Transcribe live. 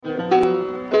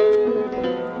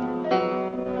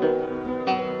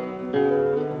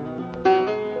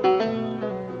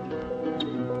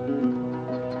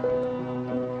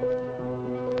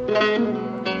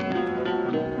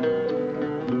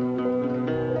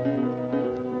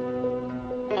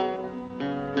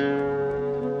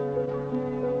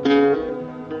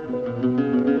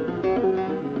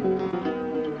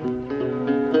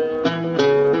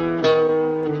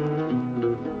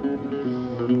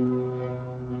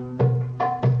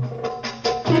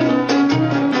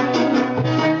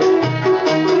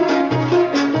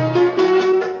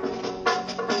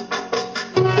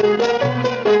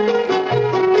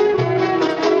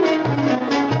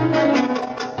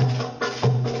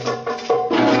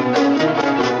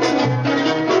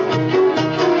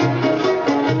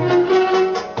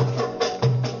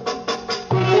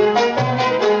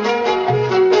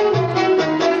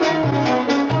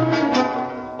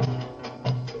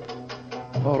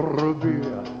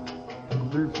الربيع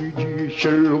قبل في جيش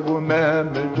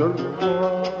الغمام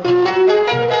دربا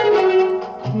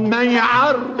ما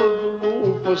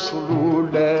يعرضوا فصلوا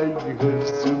لا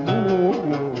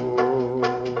يهزموه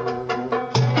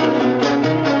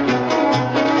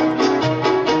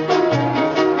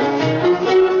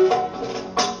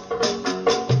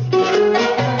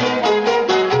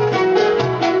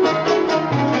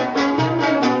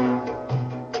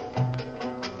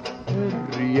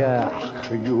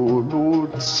خيول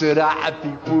تسرع في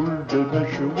كل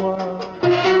مشوار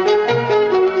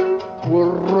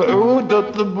والرعود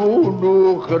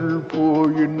طبولو خلفو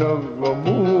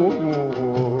ينغموه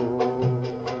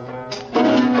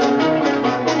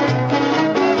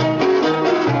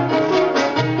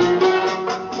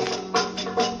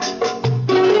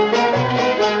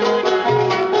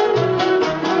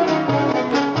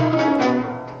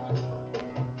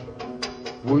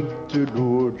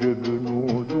والتلوج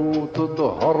بنود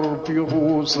تظهر في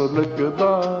غوص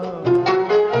الكبار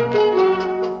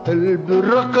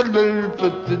البرق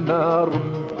للفتنة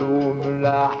رمتهم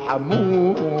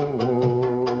لحموه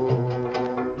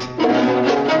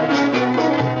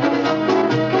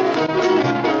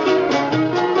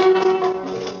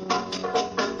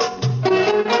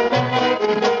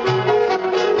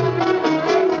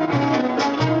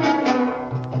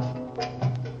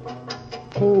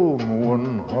قوم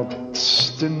وانهض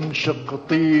تنشق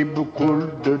طيب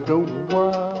كل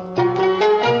دوار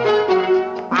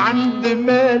عند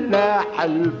ملاح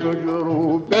الفجر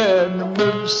وبان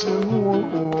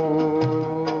مبسموم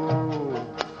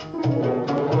قوم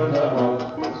وانهض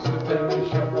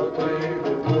تنشق طيب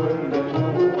كل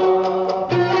دوار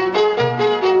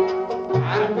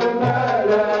عند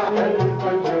ملاح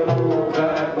الفجر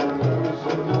وبان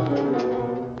مبسموم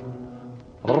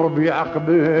الربيع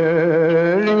قبل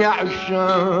يا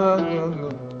عشاق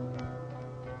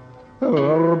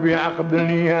الربيع قبل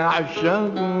يا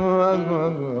عشاق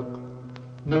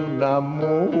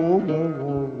نلموه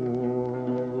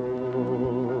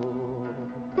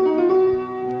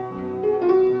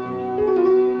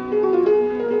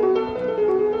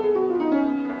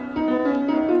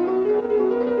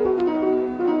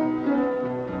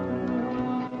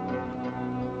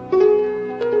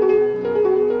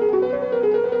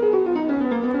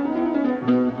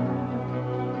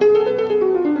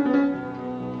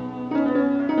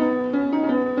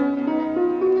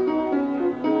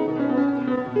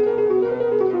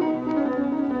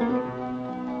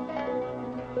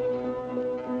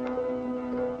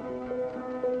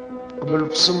قبل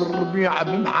فصل الربيع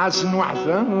بمحاسن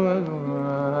وحسن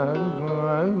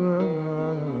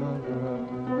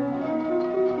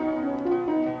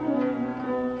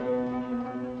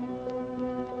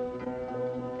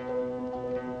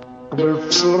قبل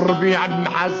فصل الربيع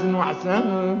بمحاسن وحسن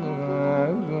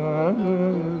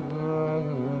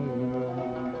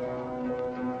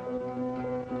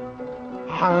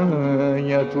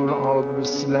حياة الأرض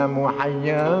بالسلام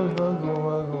وحياة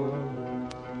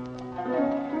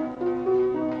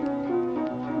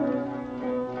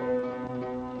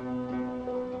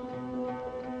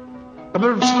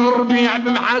قبل فصل الربيع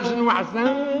بمحاسن وحسن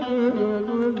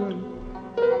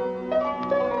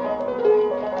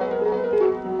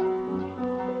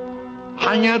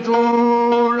حياة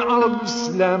الأرض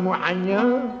بالسلام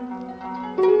وحياة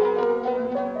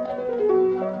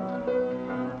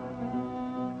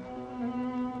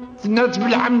ثنات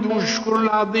بالحمد والشكر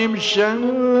العظيم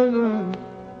الشان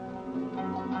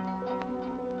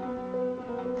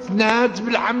ثنات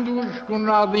بالحمد والشكر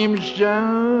العظيم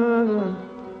الشان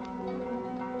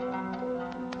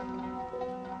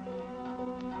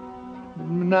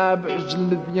منابعش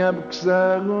الثياب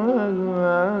كساها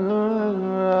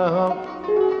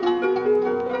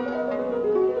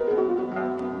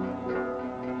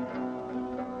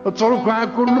اتركها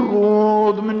كل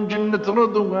روض من جنة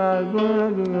رضوان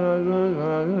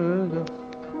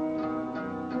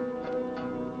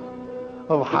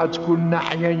أضحت كل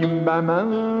ناحية يمبا ما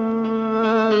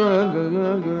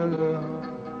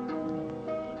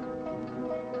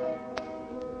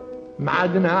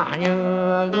معاد ناحية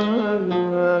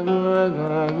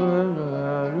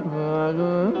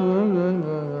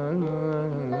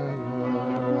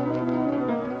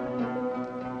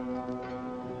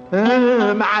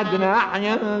معاد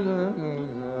ناحية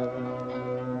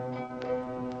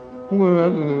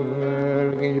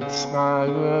والغيب تسمع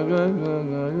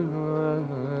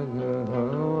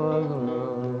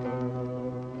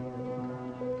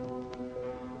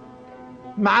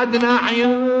معاد ناحية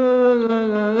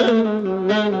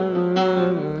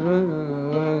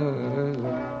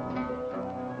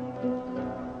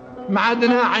معاد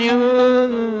ناحية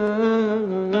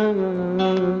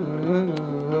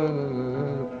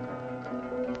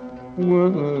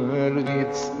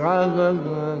ورغيت صغار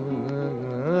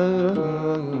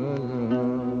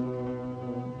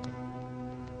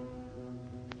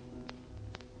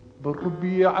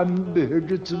بالربيع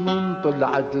بهجت من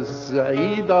طلعت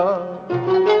السعيدة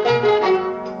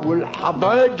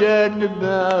والحظى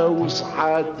جانبها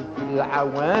وصحات في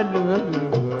العوالم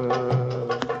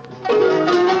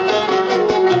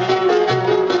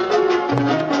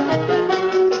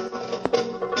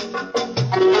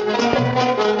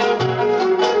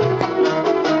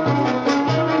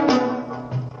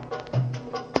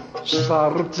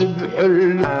صارت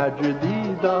بحلة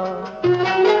جديدة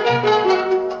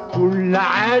كل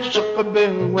عاشق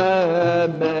بهواه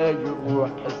ما يروح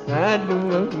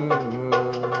سالم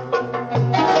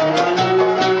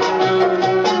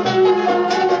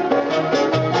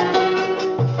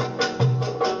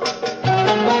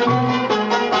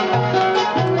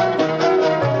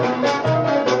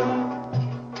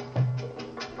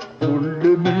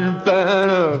كل من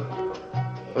فارق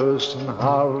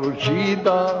حسنها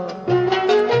رشيدة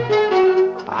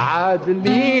عاد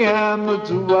ليها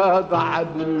متواضعة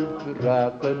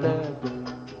بالفراق نادى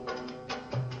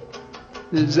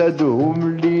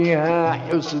زادهم ليها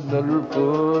حسن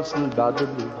الفصل بعد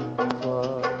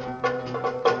الانفصال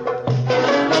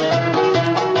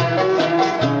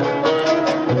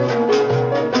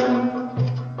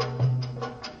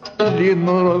اللي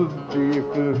نربي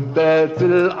في بات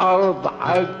الأرض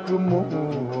حكمه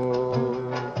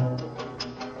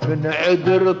من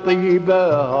عذر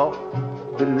طيبها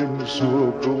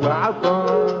بالمسوك وعطا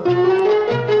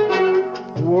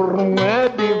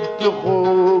والروادي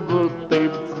بتخوب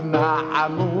الطيب مع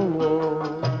عمو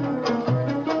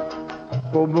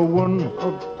قوم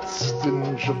ونحط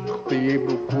استنشق طيب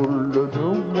كل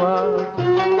نوار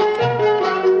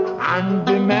عند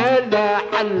ما لاح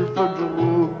الفجر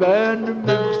وبان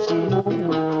مبسوم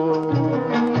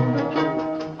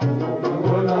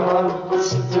ونحط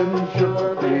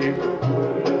استنشق طيب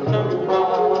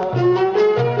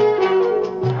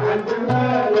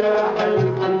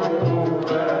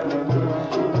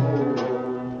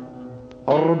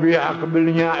الربيع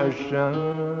قبل يا عشاق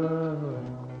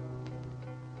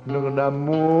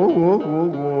نغنمو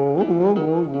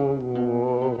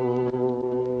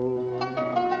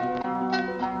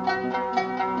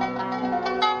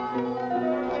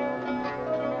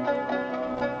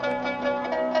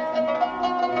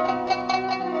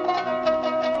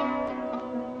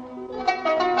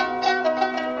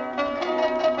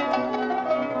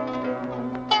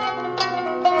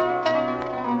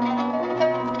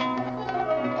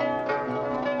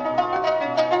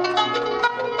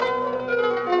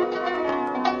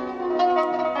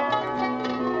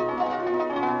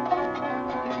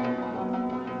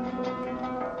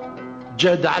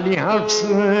جاد عليها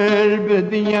فصل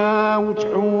بدية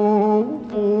وتحوم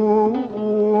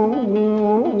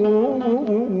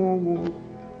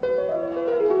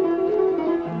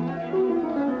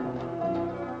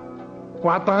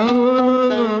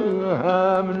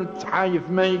وعطاها من التحايف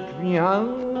ما يكفيها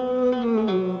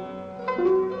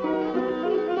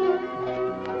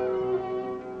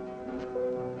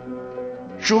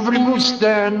شوف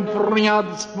البستان في الرياض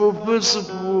صفوف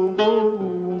صفوف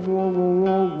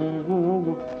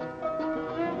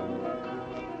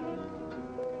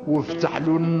وافتح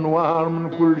له النوار من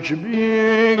كل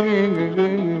شبيه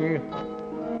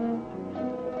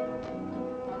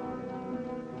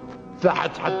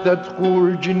فحت حتى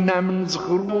تقول جنة من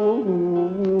زخرو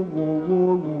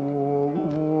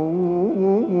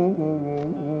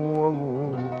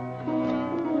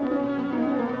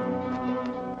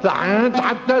فحت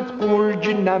حتى تقول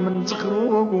جنة من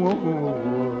زخرو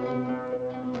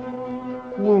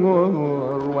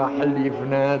وارواح اللي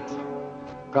فنات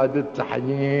قد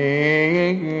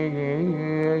تحييها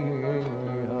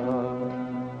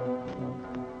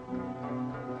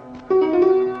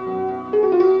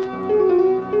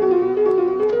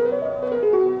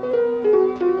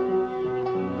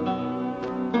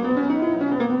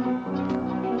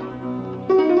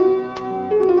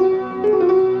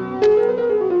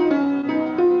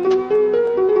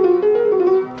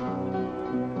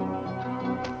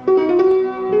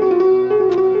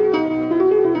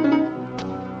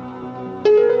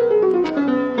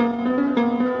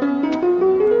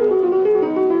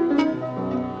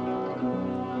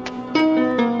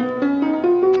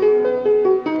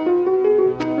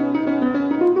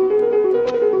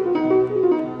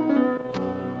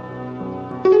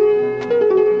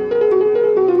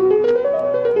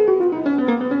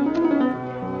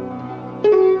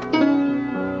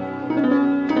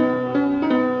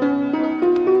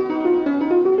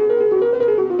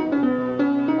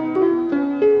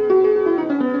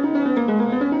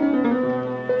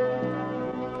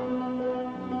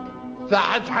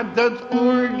فحت حتى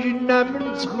تقول جينا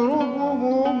من تخرج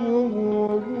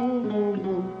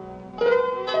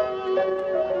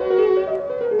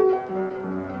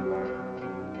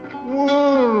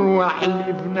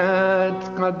وحلفنات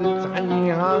قد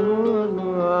تحنيها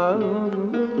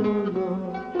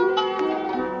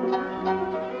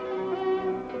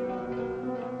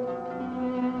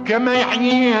كما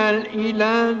يحييها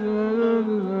الإله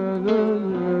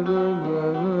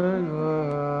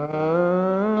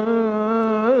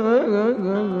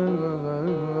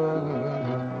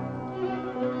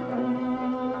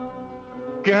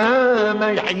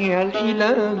كما يحييها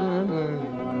الإله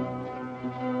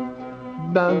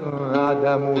بعد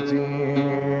موتي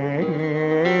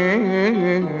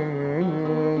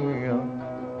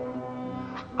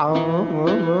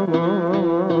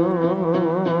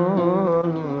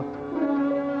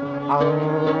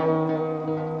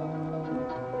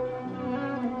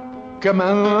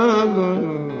كما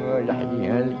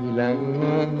يحييها الإله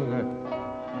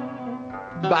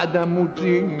بعد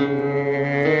موتي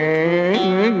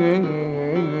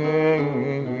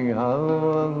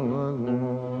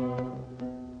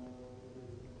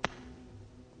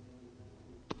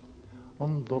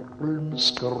انظر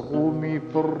المسك الرومي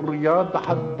في الرياض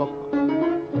حبق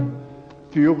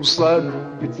في غصان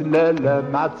بتلالة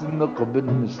مع تنق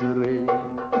بالمسري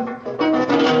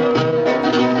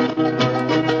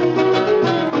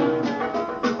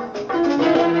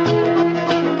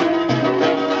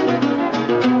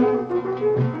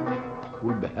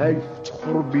والبهايف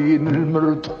تخربين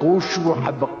المرتقوش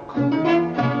وحبق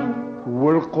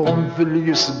والقنفل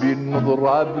يسبين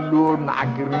مضراب لون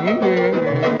عكرين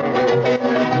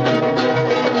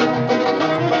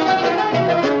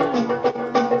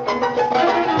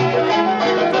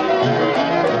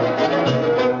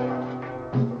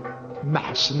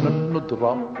محسن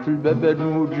النضرة في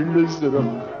البابانوج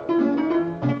الازرق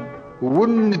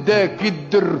والنداك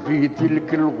يدر في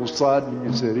تلك الغصان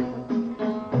يسري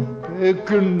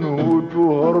كنه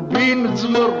وجوه ربين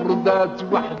تمردات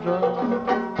وحده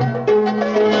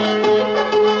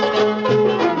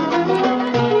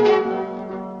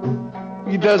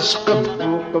إذا سقط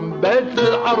فوق مبات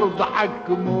الأرض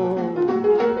حكمو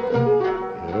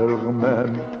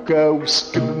الغمام بكى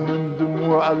وسكن من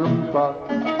دموع المطر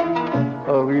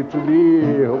قريت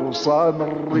ليه وصان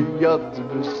الرياض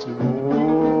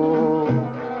بالسمو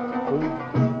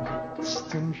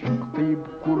تستنشق طيب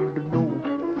كل نوم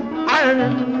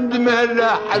عند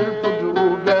ملاح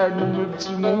القدرودان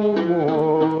بسمو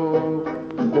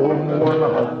قوم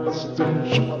ونهض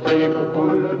تستنشق طيب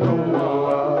كل نوم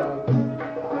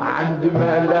عند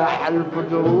ملاح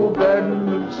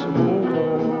القدرودان بسمو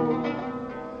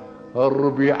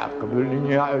الربيع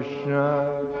قبلني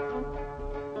عشاق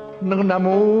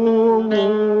نغنمو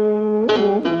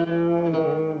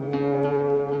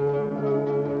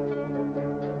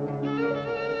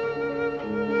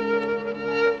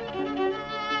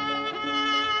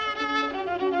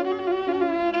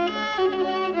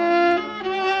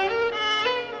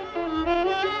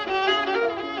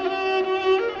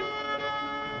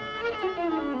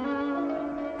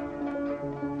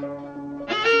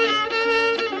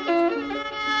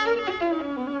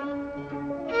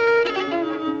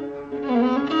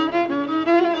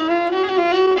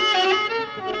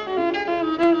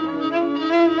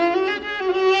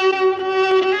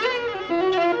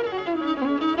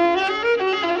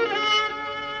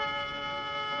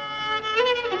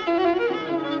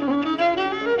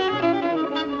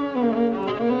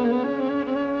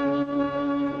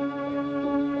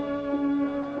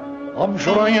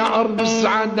ابشر يا ارض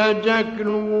السعاده جاك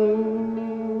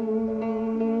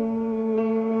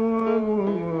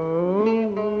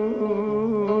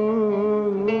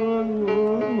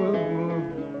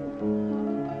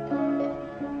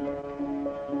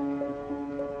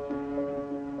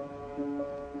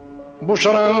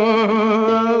بشرى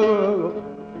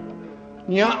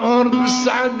يا ارض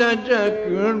السعاده جاك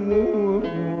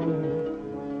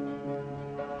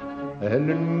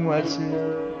اهلا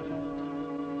وسهلا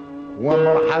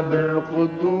ومرحبا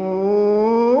القدوم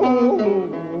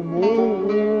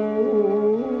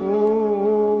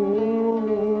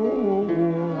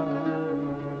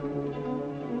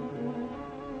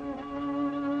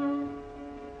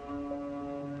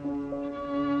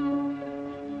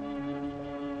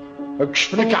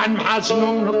اكشفنك عن محاسن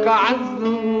ونقع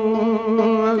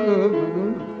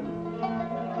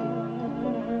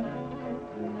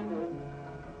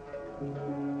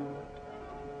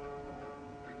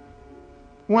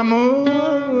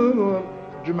ومور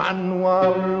جمع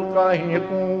النوار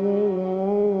القاهقون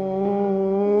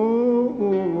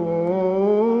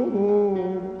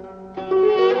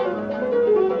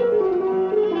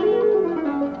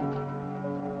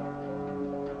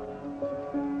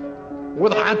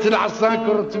بعت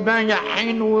العساكر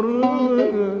تبايحين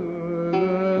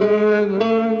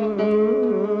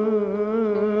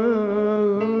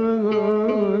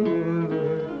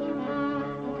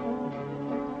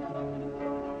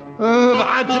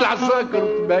بعت العساكر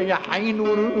تبايحين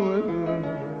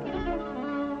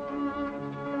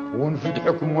ونفد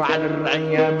حكمه على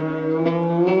الرعية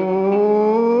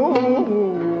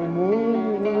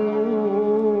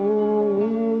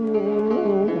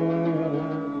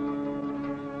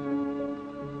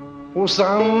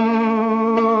وصار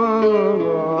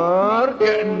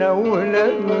كأنه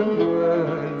هلال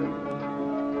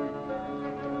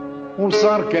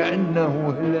وصار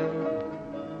كأنه هلال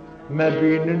ما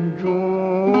بين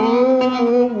نجوم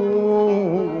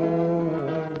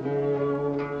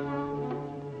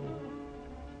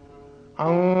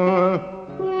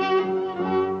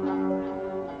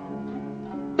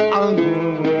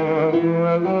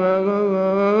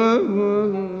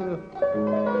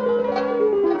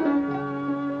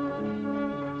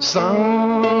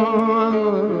صار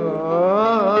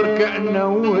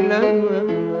كأنه هلال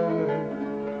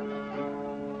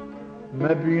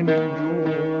ما بين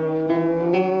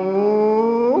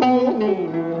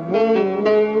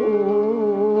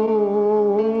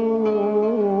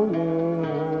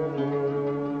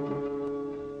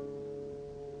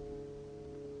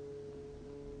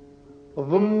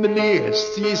ضم ليه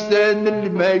استيسان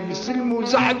المايس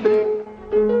المزعل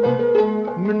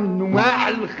من نواع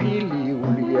الخيلي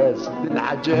والياس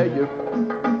العجايب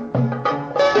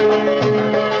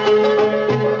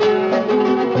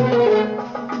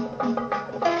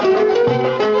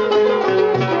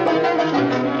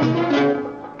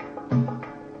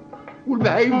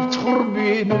والبهايم تخر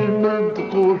بين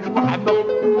المنطقوش وحبق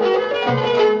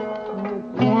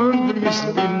وندريس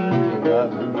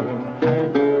بالجبال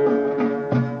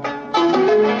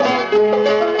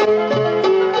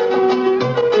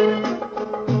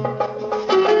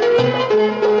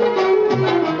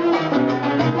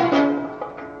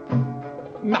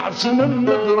محسن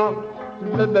النظرة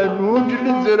المبنوج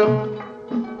الازرق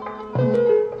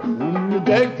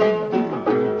والمداكي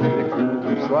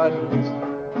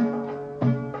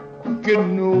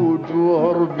كنو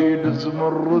جوهر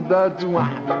بالزمردات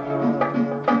وحده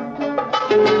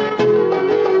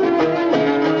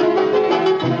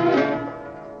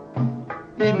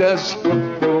إذا سقط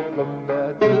فوق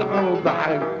مات الأرض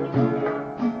حكم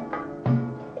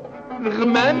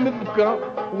الغمام بكى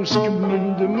وسكب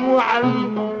من دموع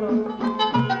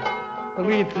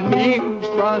ريتني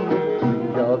وصلت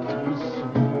يا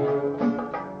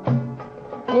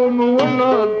قوم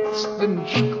ونض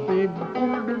تستنشقي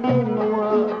بكل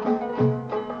النوار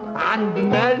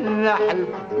عندنا النحل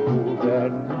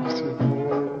ودان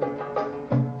السبوع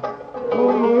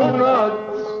قوم ونض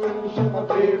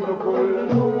تستنشقي بكل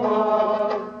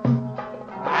النوار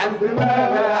عندنا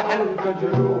النحل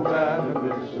مجروبة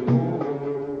بالسوق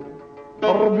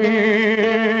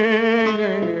ربيع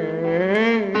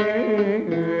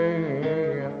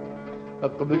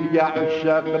قبل يا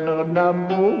عشاق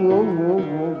نغنمو